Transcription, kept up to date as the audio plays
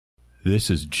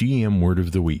This is GM Word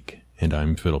of the Week, and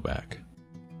I'm Fiddleback.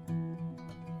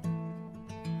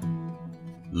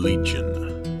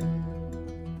 Legion.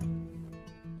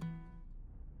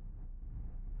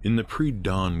 In the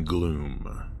pre-dawn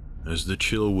gloom, as the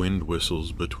chill wind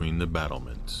whistles between the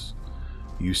battlements,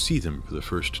 you see them for the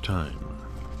first time.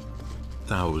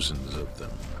 Thousands of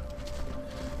them.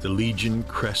 The Legion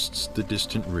crests the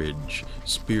distant ridge,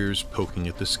 spears poking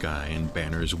at the sky and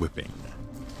banners whipping.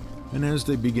 And as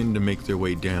they begin to make their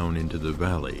way down into the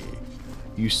valley,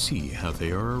 you see how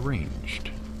they are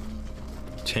arranged.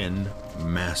 10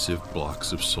 massive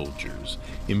blocks of soldiers,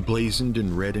 emblazoned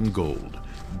in red and gold,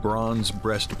 bronze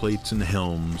breastplates and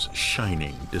helms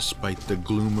shining despite the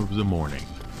gloom of the morning.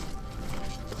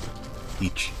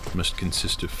 Each must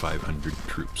consist of 500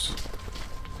 troops.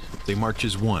 They march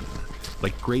as one,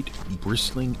 like great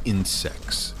bristling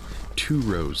insects, 2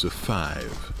 rows of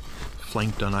 5,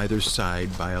 flanked on either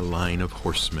side by a line of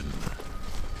horsemen.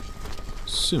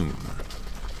 Soon,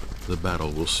 the battle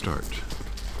will start.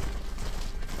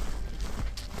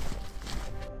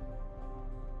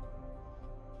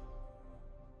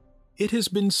 It has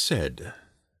been said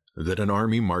that an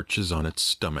army marches on its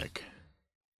stomach.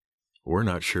 We're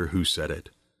not sure who said it.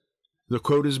 The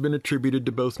quote has been attributed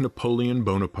to both Napoleon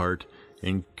Bonaparte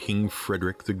and King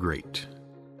Frederick the Great.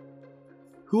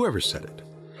 Whoever said it,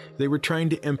 they were trying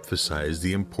to emphasize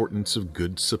the importance of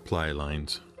good supply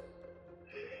lines.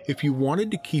 If you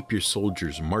wanted to keep your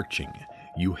soldiers marching,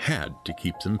 you had to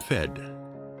keep them fed.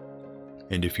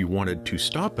 And if you wanted to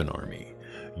stop an army,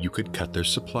 you could cut their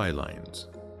supply lines.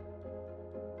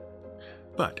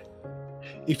 But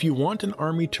if you want an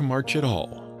army to march at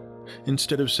all,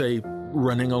 instead of, say,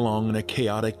 running along in a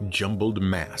chaotic, jumbled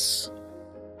mass,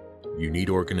 you need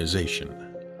organization.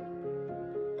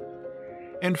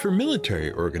 And for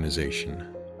military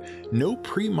organization, no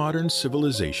pre-modern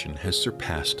civilization has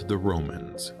surpassed the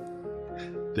Romans.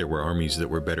 There were armies that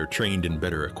were better trained and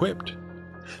better equipped.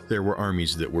 There were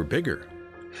armies that were bigger.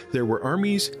 There were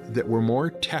armies that were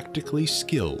more tactically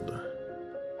skilled.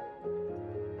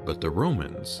 But the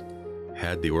Romans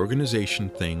had the organization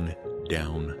thing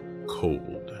down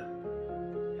cold.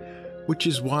 Which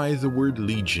is why the word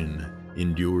legion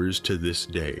endures to this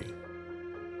day.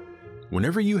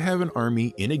 Whenever you have an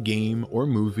army in a game or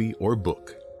movie or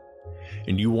book,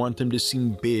 and you want them to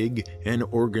seem big and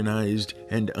organized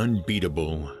and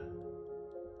unbeatable,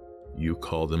 you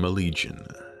call them a legion.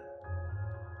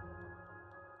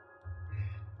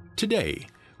 Today,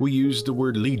 we use the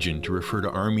word legion to refer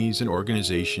to armies and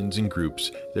organizations and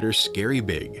groups that are scary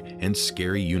big and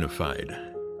scary unified.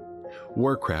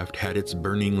 Warcraft had its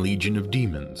burning legion of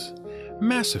demons.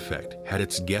 Mass Effect had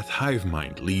its Geth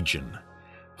Hivemind legion.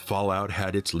 Fallout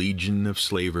had its legion of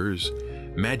slavers.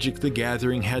 Magic the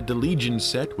Gathering had the Legion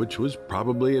set, which was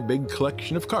probably a big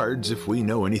collection of cards if we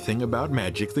know anything about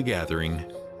Magic the Gathering.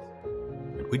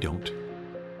 But we don't.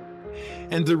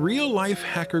 And the real-life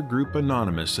hacker group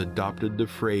Anonymous adopted the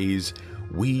phrase,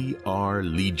 "We are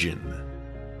Legion,"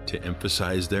 to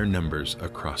emphasize their numbers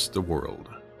across the world.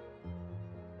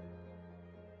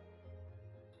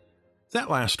 That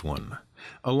last one,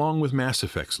 along with Mass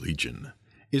Effect's Legion,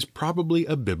 is probably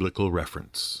a biblical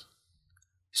reference.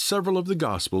 Several of the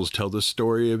Gospels tell the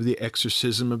story of the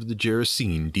exorcism of the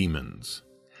Gerasene demons,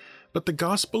 but the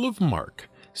Gospel of Mark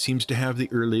seems to have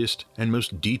the earliest and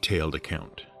most detailed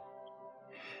account.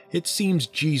 It seems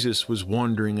Jesus was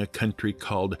wandering a country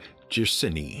called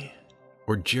Jerseni,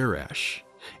 or Jerash,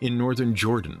 in northern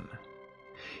Jordan.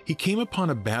 He came upon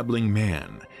a babbling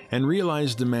man and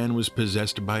realized the man was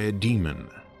possessed by a demon.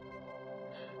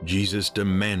 Jesus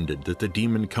demanded that the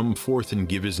demon come forth and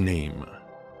give his name.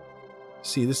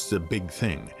 See, this is a big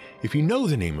thing. If you know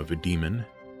the name of a demon,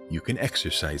 you can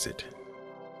exorcise it.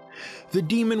 The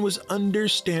demon was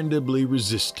understandably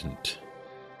resistant,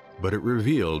 but it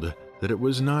revealed that it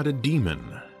was not a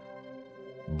demon,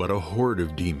 but a horde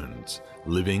of demons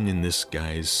living in this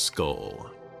guy's skull.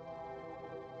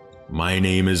 "My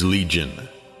name is Legion,"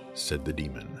 said the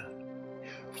demon,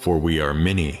 "for we are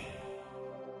many."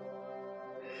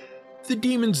 The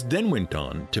demons then went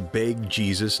on to beg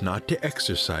Jesus not to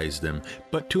exorcise them,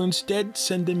 but to instead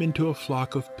send them into a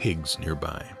flock of pigs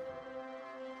nearby.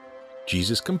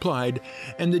 Jesus complied,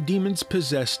 and the demons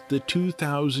possessed the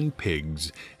 2,000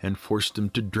 pigs and forced them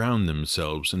to drown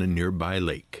themselves in a nearby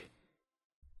lake.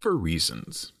 For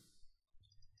reasons.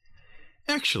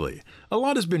 Actually, a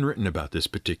lot has been written about this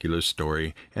particular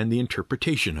story and the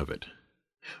interpretation of it.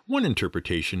 One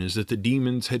interpretation is that the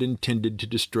demons had intended to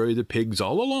destroy the pigs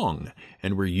all along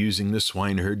and were using the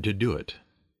swineherd to do it.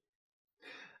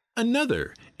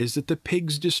 Another is that the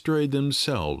pigs destroyed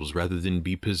themselves rather than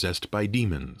be possessed by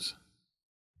demons.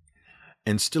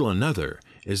 And still another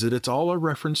is that it's all a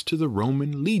reference to the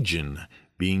Roman legion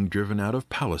being driven out of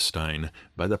Palestine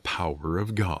by the power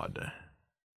of God.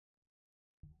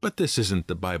 But this isn't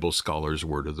the Bible scholar's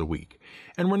word of the week,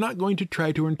 and we're not going to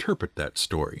try to interpret that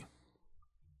story.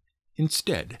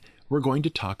 Instead, we're going to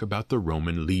talk about the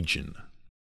Roman legion.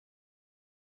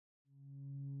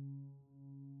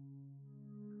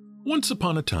 Once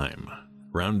upon a time,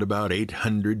 round about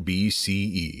 800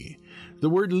 BCE, the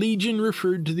word legion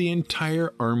referred to the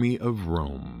entire army of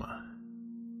Rome.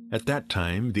 At that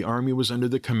time, the army was under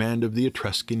the command of the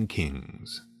Etruscan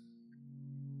kings.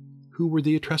 Who were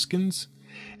the Etruscans?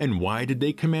 And why did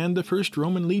they command the first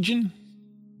Roman legion?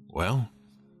 Well,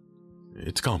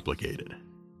 it's complicated.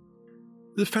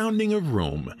 The founding of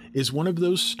Rome is one of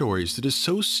those stories that is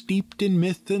so steeped in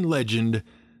myth and legend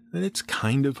that it's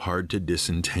kind of hard to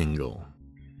disentangle.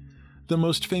 The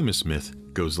most famous myth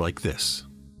goes like this.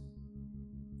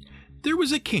 There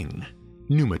was a king,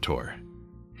 Numitor,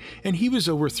 and he was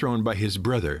overthrown by his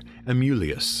brother,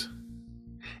 Amulius.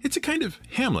 It's a kind of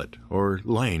Hamlet or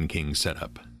Lion King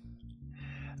setup.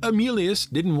 Amulius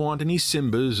didn't want any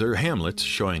Simbas or Hamlets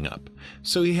showing up,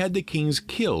 so he had the kings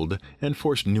killed and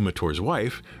forced Numitor's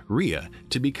wife, Rhea,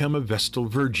 to become a Vestal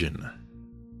Virgin.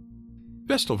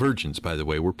 Vestal Virgins, by the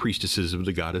way, were priestesses of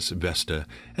the goddess Vesta,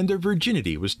 and their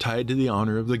virginity was tied to the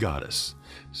honor of the goddess,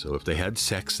 so if they had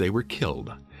sex, they were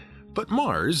killed. But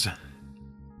Mars,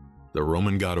 the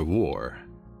Roman god of war,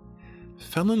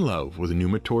 fell in love with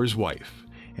Numitor's wife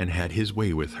and had his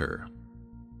way with her.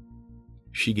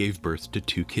 She gave birth to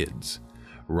 2 kids,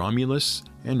 Romulus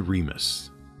and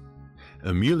Remus.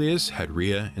 Amulius had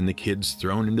Rhea and the kids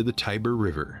thrown into the Tiber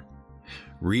River.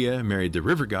 Rhea married the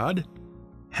river god,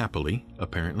 happily,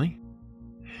 apparently,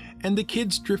 and the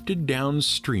kids drifted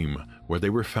downstream where they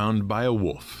were found by a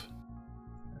wolf,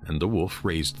 and the wolf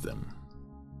raised them.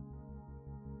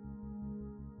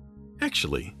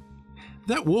 Actually,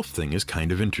 that wolf thing is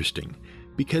kind of interesting,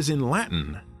 because in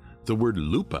Latin, the word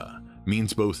lupa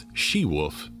means both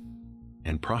she-wolf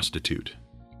and prostitute.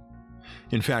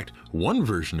 In fact, one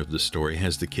version of the story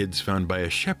has the kids found by a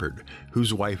shepherd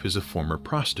whose wife is a former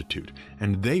prostitute,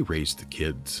 and they raised the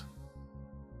kids.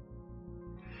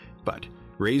 But,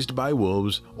 raised by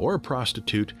wolves or a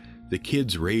prostitute, the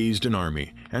kids raised an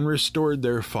army and restored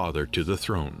their father to the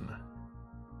throne.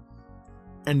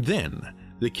 And then,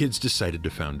 the kids decided to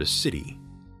found a city.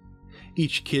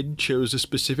 Each kid chose a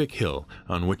specific hill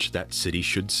on which that city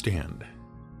should stand.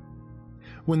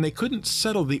 When they couldn't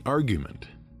settle the argument,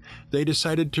 they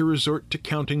decided to resort to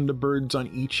counting the birds on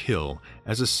each hill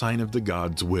as a sign of the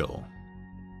god's will.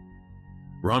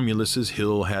 Romulus's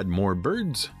hill had more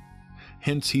birds,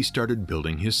 hence he started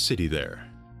building his city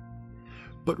there.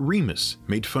 But Remus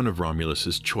made fun of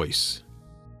Romulus's choice.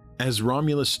 As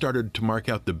Romulus started to mark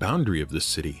out the boundary of the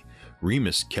city,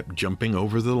 Remus kept jumping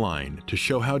over the line to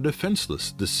show how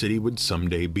defenseless the city would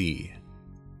someday be.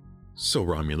 So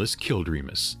Romulus killed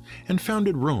Remus and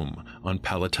founded Rome on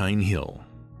Palatine Hill.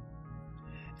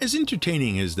 As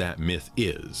entertaining as that myth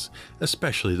is,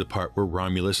 especially the part where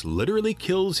Romulus literally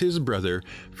kills his brother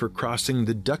for crossing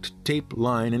the duct tape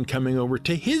line and coming over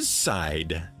to his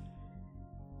side,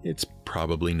 it's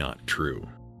probably not true.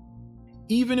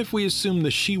 Even if we assume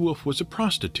the she-wolf was a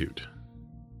prostitute.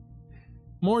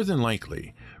 More than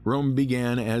likely, Rome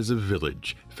began as a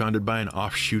village founded by an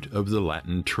offshoot of the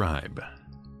Latin tribe.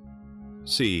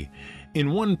 See,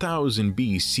 in 1000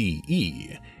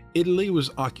 BCE, Italy was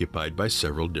occupied by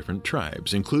several different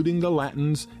tribes, including the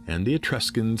Latins and the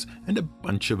Etruscans and a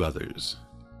bunch of others.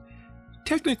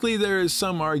 Technically, there is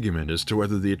some argument as to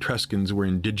whether the Etruscans were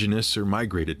indigenous or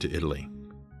migrated to Italy.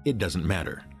 It doesn't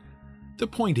matter. The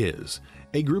point is,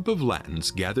 a group of Latins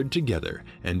gathered together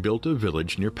and built a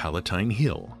village near Palatine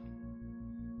Hill.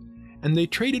 And they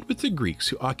traded with the Greeks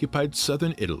who occupied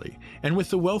southern Italy and with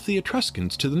the wealthy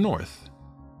Etruscans to the north.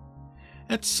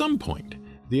 At some point,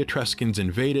 the Etruscans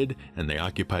invaded and they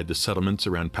occupied the settlements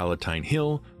around Palatine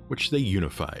Hill, which they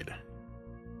unified.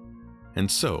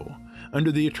 And so,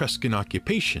 under the Etruscan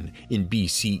occupation in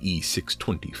BCE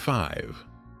 625,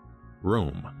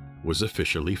 Rome was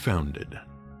officially founded.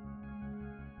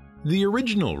 The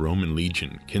original Roman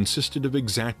legion consisted of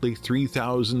exactly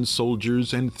 3,000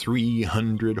 soldiers and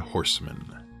 300 horsemen.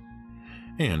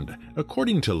 And,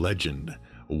 according to legend,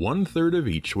 1/3 of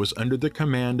each was under the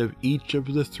command of each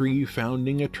of the 3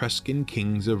 founding Etruscan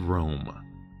kings of Rome.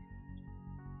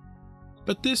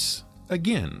 But this,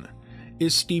 again,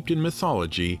 is steeped in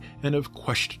mythology and of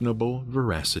questionable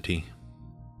veracity.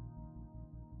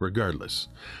 Regardless,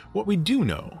 what we do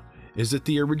know is that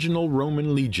the original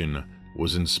Roman legion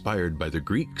was inspired by the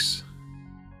Greeks,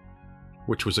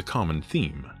 which was a common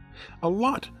theme, A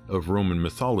lot of Roman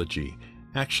mythology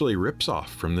actually rips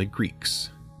off from the Greeks.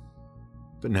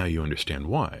 But now you understand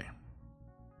why.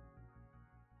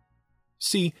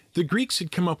 See, the Greeks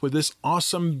had come up with this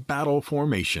awesome battle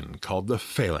formation called the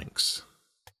phalanx.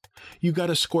 You got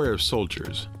a square of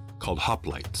soldiers, called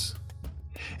hoplites,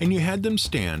 and you had them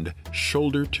stand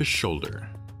shoulder to shoulder.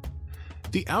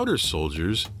 The outer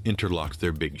soldiers interlocked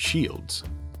their big shields.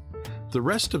 The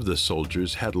rest of the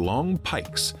soldiers had long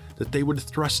pikes that they would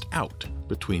thrust out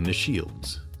between the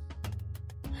shields.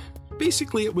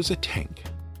 Basically, it was a tank,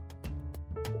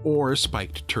 or a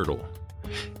spiked turtle,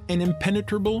 an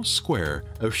impenetrable square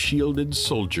of shielded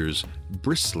soldiers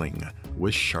bristling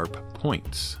with sharp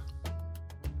points.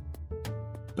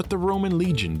 But the Roman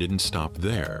legion didn't stop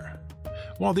there.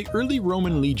 While the early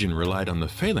Roman legion relied on the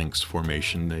phalanx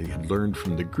formation they had learned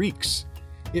from the Greeks,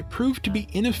 it proved to be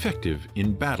ineffective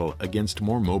in battle against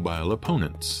more mobile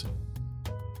opponents.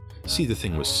 See, the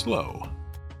thing was slow,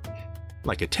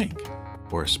 like a tank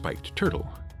or a spiked turtle.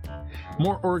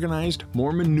 More organized,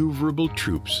 more maneuverable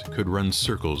troops could run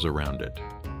circles around it.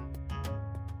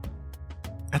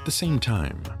 At the same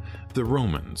time, the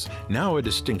Romans, now a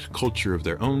distinct culture of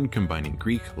their own combining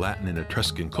Greek, Latin, and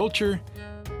Etruscan culture,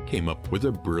 came up with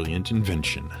a brilliant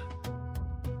invention: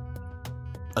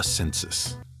 a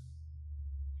census.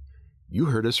 You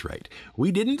heard us right.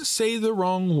 We didn't say the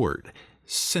wrong word.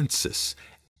 Census.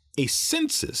 A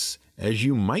census, as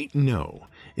you might know,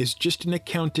 is just an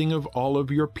accounting of all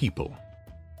of your people.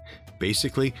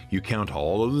 Basically, you count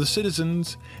all of the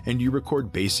citizens and you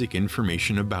record basic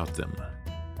information about them.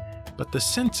 But the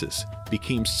census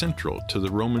became central to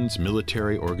the Romans'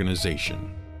 military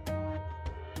organization.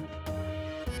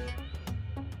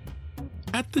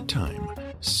 At the time,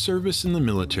 service in the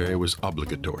military was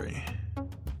obligatory.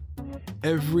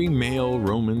 Every male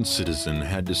Roman citizen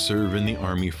had to serve in the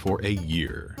army for a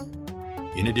year.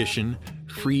 In addition,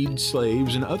 freed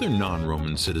slaves and other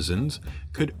non-Roman citizens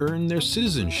could earn their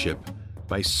citizenship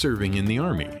by serving in the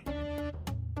army.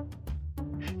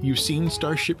 You've seen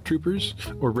Starship Troopers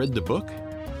or read the book?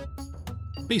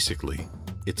 Basically,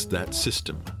 it's that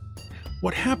system.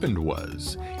 What happened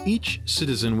was, each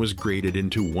citizen was graded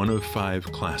into one of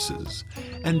 5 classes,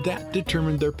 and that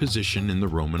determined their position in the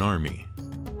Roman army.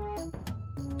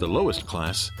 The lowest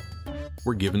class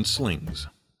were given slings.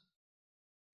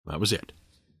 That was it.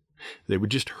 They would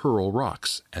just hurl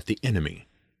rocks at the enemy.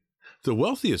 The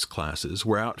wealthiest classes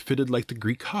were outfitted like the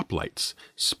Greek hoplites: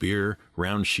 spear,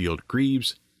 round shield,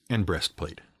 greaves, and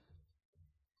breastplate.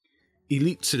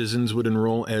 Elite citizens would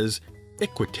enroll as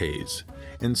equites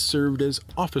and served as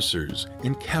officers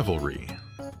in cavalry.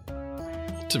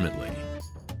 Ultimately,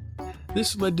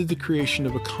 this led to the creation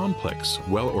of a complex,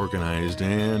 well-organized,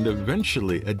 and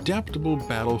eventually adaptable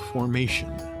battle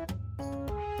formation.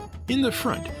 In the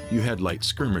front, you had light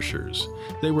skirmishers.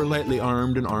 They were lightly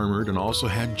armed and armored and also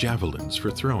had javelins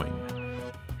for throwing.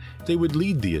 They would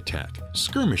lead the attack,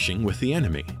 skirmishing with the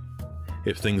enemy.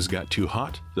 If things got too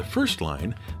hot, the first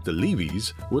line, the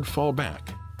levies, would fall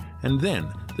back, and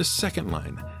then the second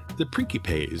line, the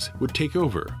principes, would take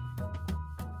over.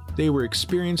 They were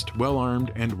experienced,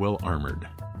 well-armed, and well-armored.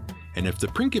 And if the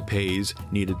principes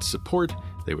needed support,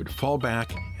 they would fall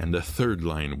back and the third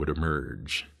line would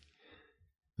emerge.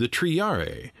 The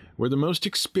triarii were the most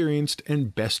experienced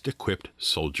and best equipped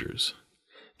soldiers.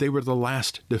 They were the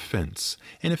last defense,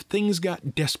 and if things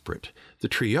got desperate, the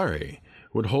triarii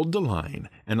would hold the line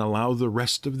and allow the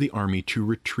rest of the army to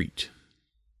retreat.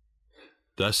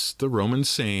 Thus the Roman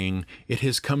saying, "It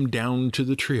has come down to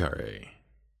the triarii,"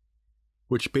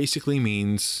 which basically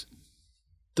means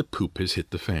the poop has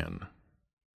hit the fan.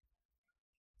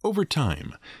 Over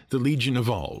time, the legion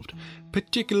evolved,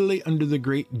 particularly under the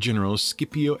great general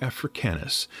Scipio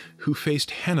Africanus, who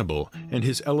faced Hannibal and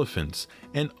his elephants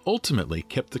and ultimately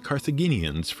kept the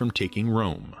Carthaginians from taking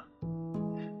Rome.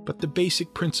 But the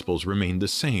basic principles remained the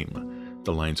same.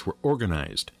 The lines were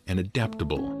organized and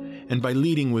adaptable, and by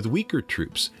leading with weaker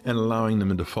troops and allowing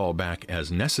them to fall back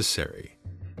as necessary,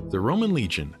 the Roman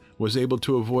legion was able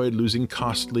to avoid losing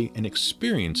costly and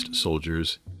experienced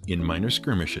soldiers in minor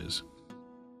skirmishes.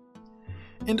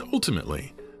 And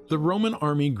ultimately, the Roman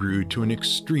army grew to an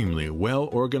extremely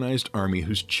well-organized army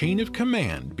whose chain of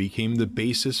command became the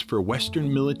basis for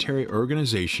Western military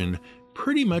organization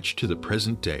pretty much to the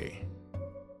present day.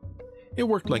 It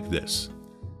worked like this.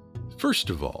 First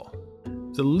of all,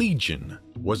 the legion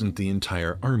wasn't the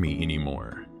entire army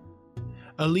anymore.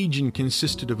 A legion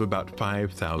consisted of about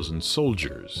 5,000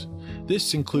 soldiers.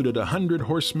 This included 100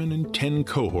 horsemen and 10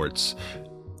 cohorts.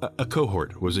 A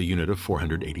cohort was a unit of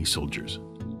 480 soldiers.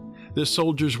 The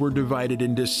soldiers were divided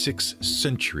into 6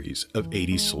 centuries of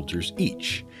 80 soldiers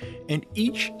each, and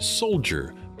each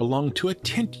soldier belonged to a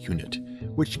tent unit,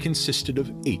 which consisted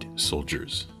of 8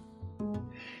 soldiers.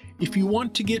 If you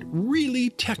want to get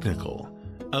really technical,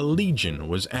 a legion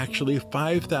was actually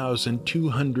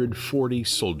 5,240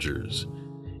 soldiers.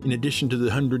 In addition to the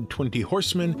 120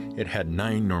 horsemen, it had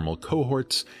 9 normal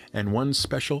cohorts and 1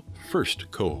 special first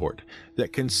cohort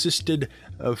that consisted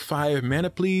of 5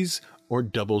 maniples or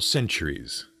double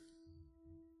centuries.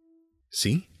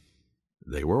 See?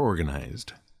 They were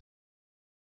organized.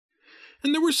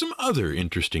 And there were some other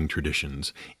interesting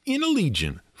traditions. In a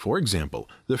legion, for example,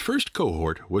 the first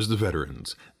cohort was the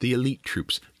veterans, the elite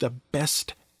troops, the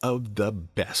best of the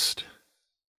best.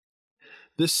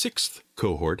 The 6th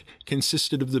cohort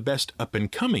consisted of the best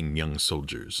up-and-coming young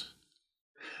soldiers.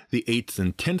 The 8th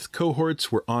and 10th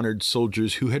cohorts were honored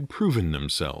soldiers who had proven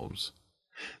themselves.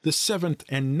 The 7th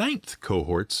and 9th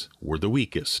cohorts were the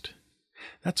weakest.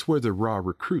 That's where the raw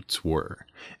recruits were,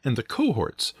 and the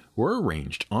cohorts were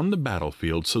arranged on the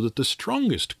battlefield so that the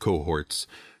strongest cohorts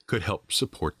could help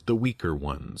support the weaker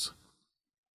ones.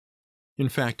 In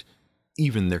fact,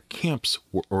 even their camps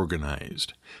were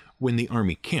organized. When the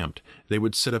army camped, they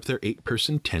would set up their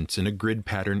 8-person tents in a grid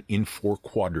pattern in 4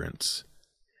 quadrants.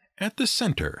 At the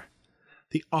center,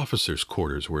 the officers'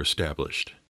 quarters were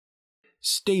established.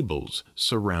 Stables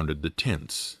surrounded the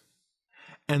tents,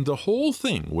 and the whole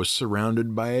thing was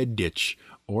surrounded by a ditch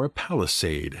or a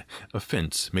palisade, a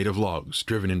fence made of logs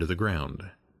driven into the ground.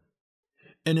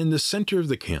 And in the center of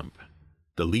the camp,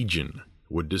 the legion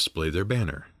would display their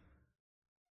banner.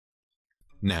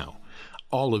 Now,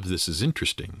 all of this is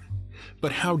interesting,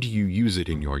 but how do you use it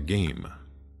in your game?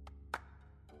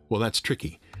 Well, that's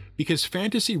tricky, because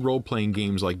fantasy role-playing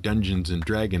games like Dungeons &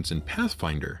 Dragons and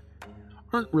Pathfinder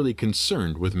aren't really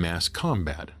concerned with mass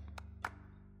combat.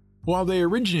 While they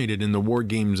originated in the war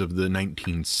games of the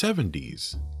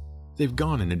 1970s, they've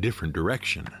gone in a different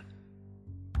direction.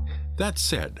 That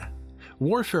said,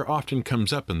 warfare often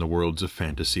comes up in the worlds of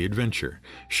fantasy adventure.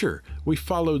 Sure, we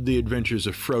followed the adventures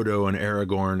of Frodo and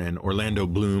Aragorn and Orlando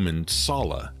Bloom and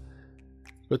Sala,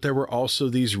 but there were also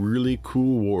these really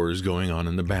cool wars going on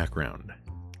in the background.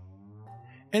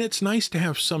 And it's nice to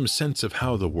have some sense of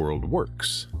how the world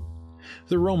works.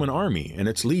 The Roman army and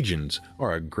its legions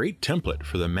are a great template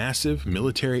for the massive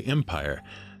military empire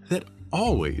that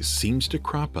always seems to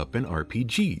crop up in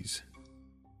RPGs.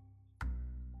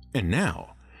 And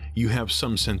now, you have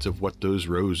some sense of what those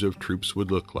rows of troops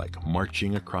would look like,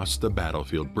 marching across the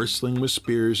battlefield, bristling with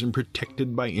spears and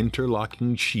protected by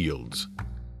interlocking shields.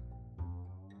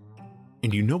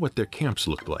 And you know what their camps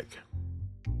look like.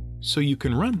 So you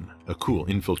can run a cool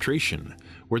infiltration,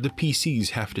 where the PCs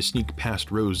have to sneak past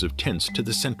rows of tents to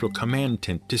the central command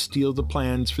tent to steal the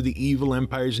plans for the evil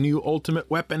empire's new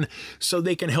ultimate weapon so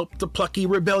they can help the plucky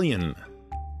rebellion.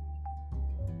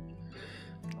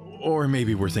 Or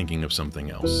maybe we're thinking of something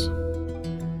else.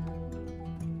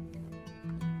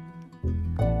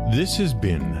 This has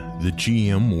been the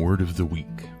GM Word of the Week.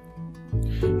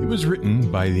 It was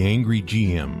written by the Angry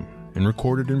GM and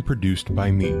recorded and produced by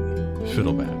me,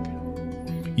 Fiddleback.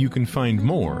 You can find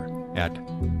more at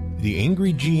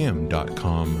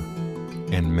theangrygm.com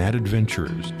and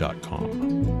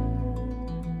madadventurers.com.